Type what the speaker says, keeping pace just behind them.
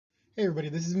Hey everybody,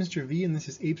 this is Mr. V and this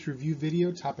is APES Review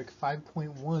Video, topic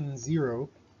 5.10,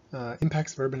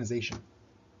 Impacts of Urbanization.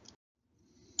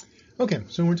 Okay,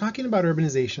 so when we're talking about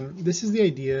urbanization, this is the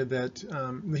idea that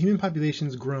the human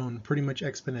population's grown pretty much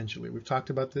exponentially. We've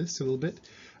talked about this a little bit.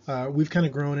 We've kind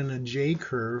of grown in a J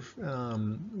curve,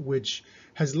 which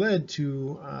has led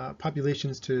to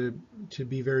populations to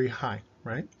be very high,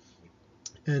 right?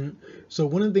 And so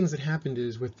one of the things that happened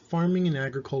is with farming and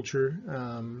agriculture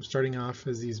starting off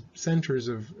as these centers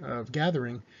of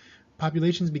gathering,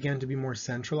 populations began to be more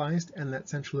centralized, and that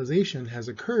centralization has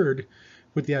occurred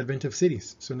with the advent of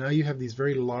cities. So now you have these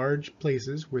very large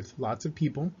places with lots of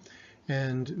people,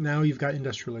 and now you've got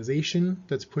industrialization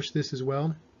that's pushed this as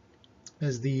well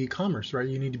as the commerce, right?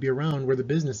 You need to be around where the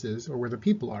business is or where the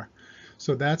people are.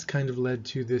 So that's kind of led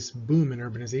to this boom in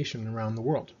urbanization around the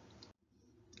world.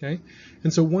 Okay,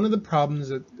 and so one of the problems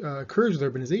that occurs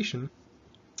with urbanization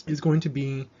is going to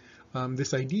be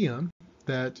this idea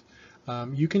that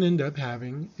you can end up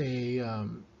having a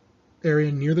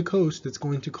area near the coast that's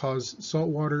going to cause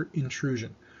saltwater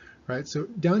intrusion, right? So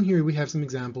down here we have some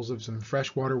examples of some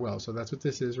freshwater wells. So that's what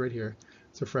this is right here.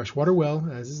 It's a freshwater well,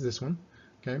 as is this one.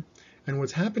 Okay, and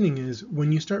what's happening is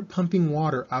when you start pumping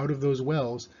water out of those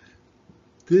wells,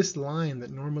 this line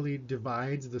that normally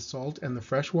divides the salt and the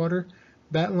freshwater,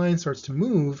 that line starts to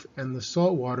move and the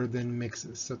salt water then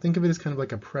mixes. So think of it as kind of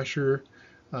like a pressure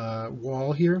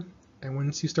wall here. And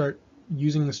once you start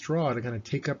using the straw to kind of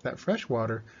take up that fresh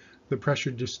water, the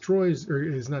pressure destroys, or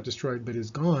is not destroyed, but is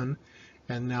gone.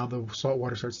 And now the salt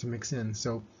water starts to mix in.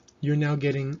 So you're now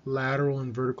getting lateral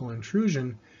and vertical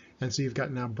intrusion. And so you've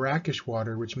got now brackish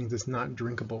water, which means it's not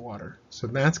drinkable water. So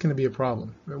that's going to be a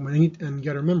problem. And you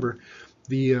got to remember,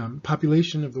 the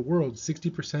population of the world,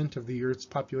 60% of the Earth's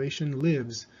population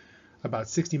lives about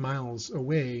 60 miles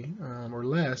away or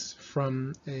less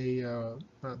from the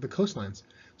coastlines.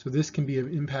 So this can be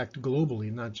an impact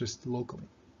globally, not just locally.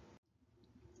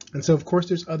 And so, of course,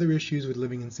 there's other issues with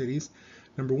living in cities.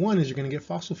 Number one is you're going to get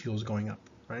fossil fuels going up,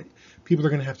 right? People are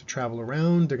going to have to travel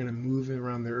around. They're going to move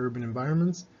around their urban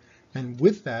environments. And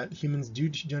with that, humans do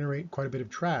generate quite a bit of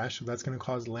trash. So that's going to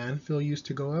cause landfill use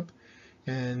to go up.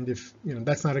 And if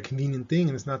that's not a convenient thing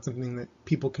and it's not something that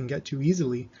people can get to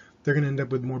easily, they're going to end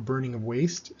up with more burning of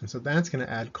waste. And so that's going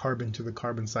to add carbon to the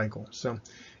carbon cycle. So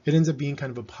it ends up being kind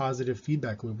of a positive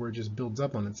feedback loop where it just builds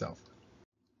up on itself.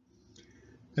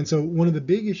 And so one of the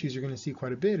big issues you're going to see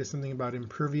quite a bit is something about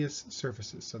impervious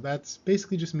surfaces. So that's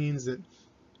basically just means that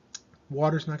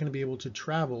water's not going to be able to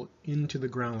travel into the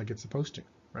ground like it's supposed to,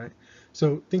 right?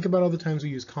 So think about all the times we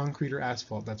use concrete or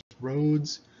asphalt. That's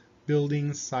roads,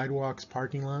 buildings, sidewalks,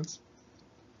 parking lots.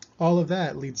 All of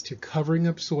that leads to covering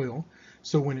up soil.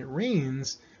 So when it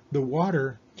rains, the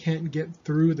water can't get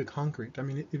through the concrete. I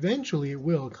mean, eventually it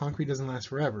will. Concrete doesn't last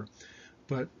forever.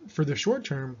 But for the short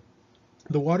term,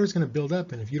 the water is going to build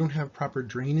up. And if you don't have proper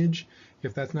drainage,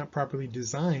 if that's not properly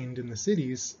designed in the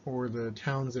cities or the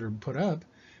towns that are put up,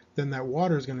 then that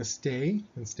water is going to stay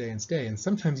and stay and stay. And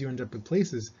sometimes you end up with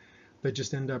places that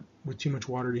just end up with too much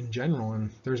water in general,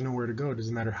 and there's nowhere to go. It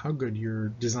doesn't matter how good your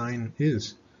design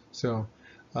is. So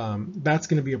that's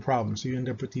going to be a problem. So you end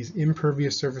up with these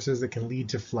impervious surfaces that can lead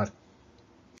to flooding.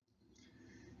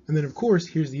 And then, of course,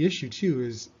 here's the issue too,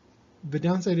 is the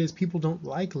downside is people don't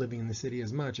like living in the city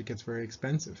as much. It gets very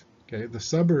expensive. Okay, the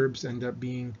suburbs end up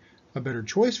being a better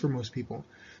choice for most people.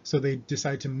 So they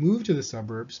decide to move to the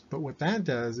suburbs, but what that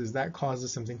does is that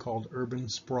causes something called urban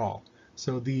sprawl.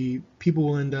 So the people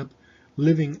will end up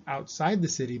living outside the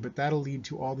city, but that'll lead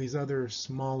to all these other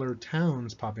smaller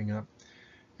towns popping up.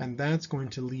 And that's going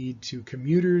to lead to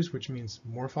commuters, which means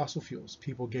more fossil fuels,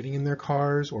 people getting in their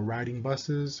cars or riding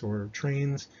buses or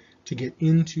trains to get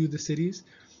into the cities.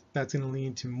 That's going to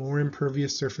lead to more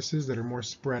impervious surfaces that are more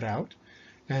spread out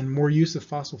and more use of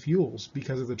fossil fuels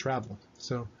because of the travel.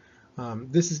 So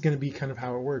this is going to be kind of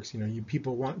how it works.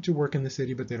 People want to work in the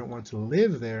city, but they don't want to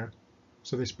live there,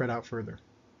 so they spread out further.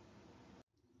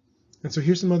 And so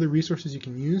here's some other resources you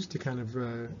can use to kind of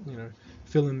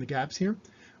fill in the gaps here.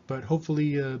 But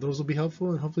hopefully those will be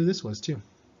helpful, and hopefully this was too.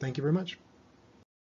 Thank you very much.